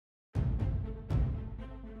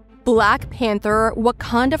Black Panther: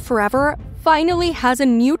 Wakanda Forever finally has a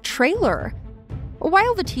new trailer.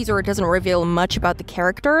 While the teaser doesn't reveal much about the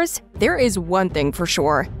characters, there is one thing for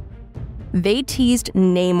sure. They teased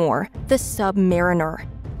Namor, the Submariner.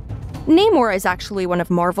 Namor is actually one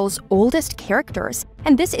of Marvel's oldest characters,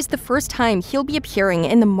 and this is the first time he'll be appearing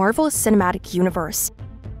in the Marvel Cinematic Universe.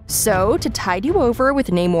 So, to tide you over with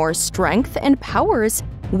Namor's strength and powers,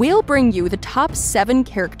 we'll bring you the top 7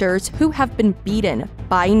 characters who have been beaten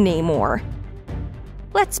by Namor.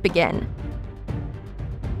 Let's begin.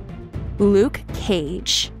 Luke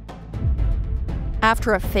Cage.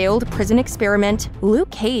 After a failed prison experiment, Luke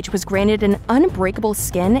Cage was granted an unbreakable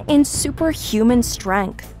skin and superhuman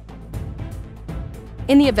strength.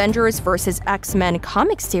 In the Avengers vs. X-Men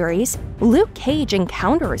comic series, Luke Cage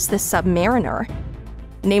encounters the Submariner.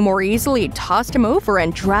 Namor easily tossed him over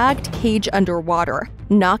and dragged Cage underwater,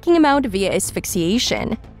 knocking him out via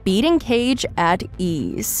asphyxiation, beating Cage at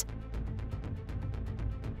ease.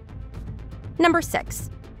 Number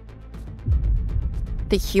 6.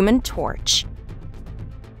 The Human Torch.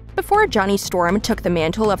 Before Johnny Storm took the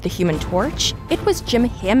mantle of the Human Torch, it was Jim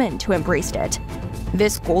Hammond who embraced it.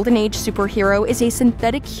 This Golden Age superhero is a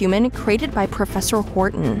synthetic human created by Professor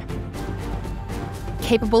Horton.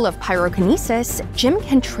 Capable of pyrokinesis, Jim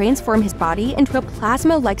can transform his body into a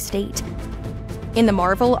plasma-like state. In the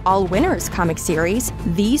Marvel All Winners comic series,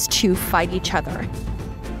 these two fight each other.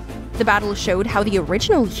 The battle showed how the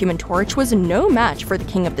original Human Torch was no match for the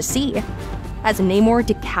King of the Sea, as Namor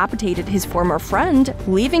decapitated his former friend,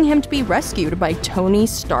 leaving him to be rescued by Tony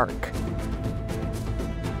Stark.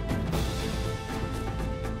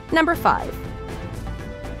 Number 5.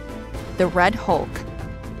 The Red Hulk.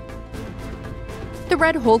 The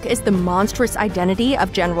Red Hulk is the monstrous identity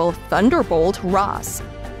of General Thunderbolt Ross.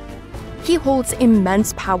 He holds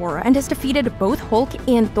immense power and has defeated both Hulk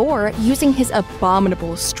and Thor using his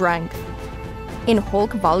abominable strength. In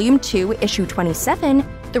Hulk Volume 2, Issue 27,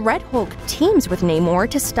 the Red Hulk teams with Namor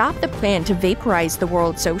to stop the plan to vaporize the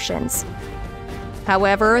world's oceans.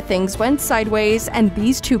 However, things went sideways and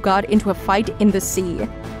these two got into a fight in the sea.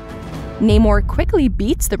 Namor quickly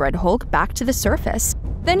beats the Red Hulk back to the surface.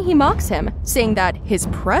 Then he mocks him, saying that his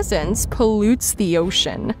presence pollutes the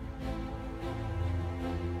ocean.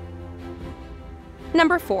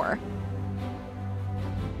 Number 4.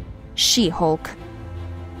 She-Hulk.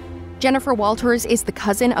 Jennifer Walters is the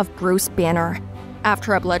cousin of Bruce Banner.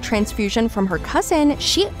 After a blood transfusion from her cousin,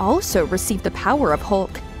 she also received the power of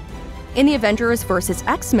Hulk. In the Avengers vs.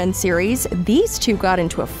 X-Men series, these two got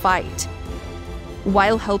into a fight.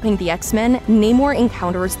 While helping the X-Men, Namor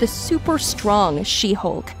encounters the super-strong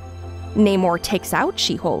She-Hulk. Namor takes out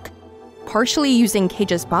She-Hulk, partially using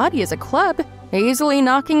Cage's body as a club, easily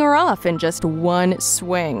knocking her off in just one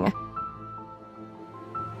swing.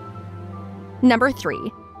 Number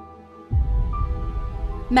 3.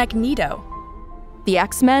 Magneto. The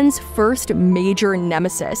X-Men's first major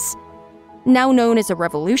nemesis. Now known as a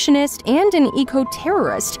revolutionist and an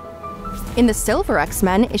eco-terrorist. In the Silver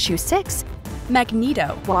X-Men, Issue 6,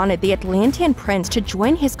 Magneto wanted the Atlantean prince to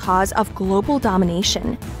join his cause of global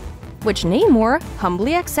domination, which Namor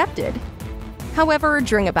humbly accepted. However,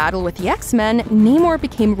 during a battle with the X-Men, Namor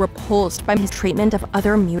became repulsed by his treatment of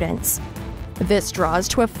other mutants. This draws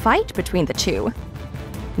to a fight between the two.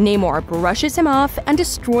 Namor brushes him off and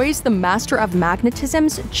destroys the Master of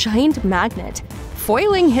Magnetism's giant magnet,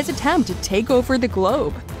 foiling his attempt to take over the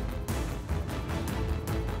globe.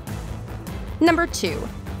 Number 2.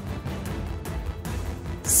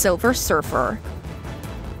 Silver Surfer.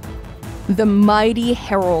 The mighty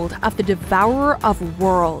herald of the Devourer of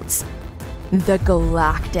Worlds, the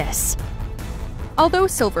Galactus. Although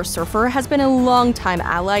Silver Surfer has been a long-time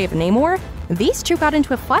ally of Namor, these two got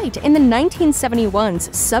into a fight in the 1971's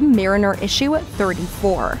Submariner issue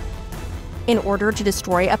 34. In order to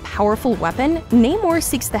destroy a powerful weapon, Namor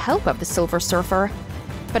seeks the help of the Silver Surfer.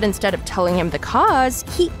 But instead of telling him the cause,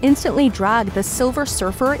 he instantly dragged the Silver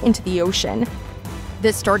Surfer into the ocean.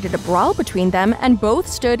 This started a brawl between them, and both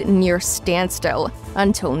stood near standstill,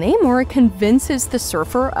 until Namor convinces the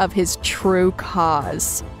Surfer of his true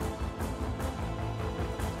cause.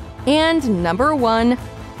 And number 1.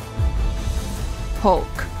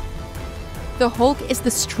 Hulk. The Hulk is the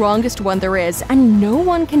strongest one there is, and no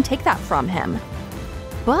one can take that from him.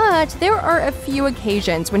 But there are a few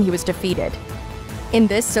occasions when he was defeated. In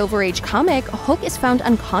this Silver Age comic, Hulk is found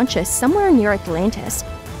unconscious somewhere near Atlantis,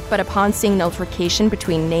 but upon seeing an altercation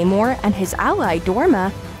between Namor and his ally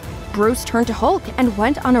Dorma, Bruce turned to Hulk and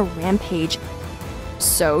went on a rampage.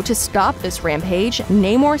 So to stop this rampage,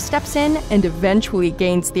 Namor steps in and eventually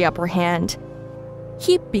gains the upper hand.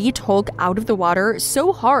 He beat Hulk out of the water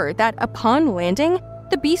so hard that upon landing,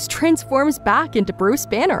 the Beast transforms back into Bruce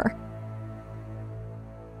Banner.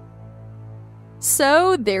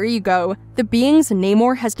 So there you go, the beings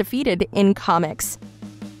Namor has defeated in comics.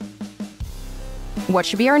 What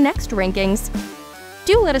should be our next rankings?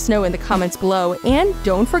 Do let us know in the comments below, and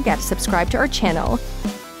don't forget to subscribe to our channel.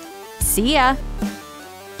 See ya!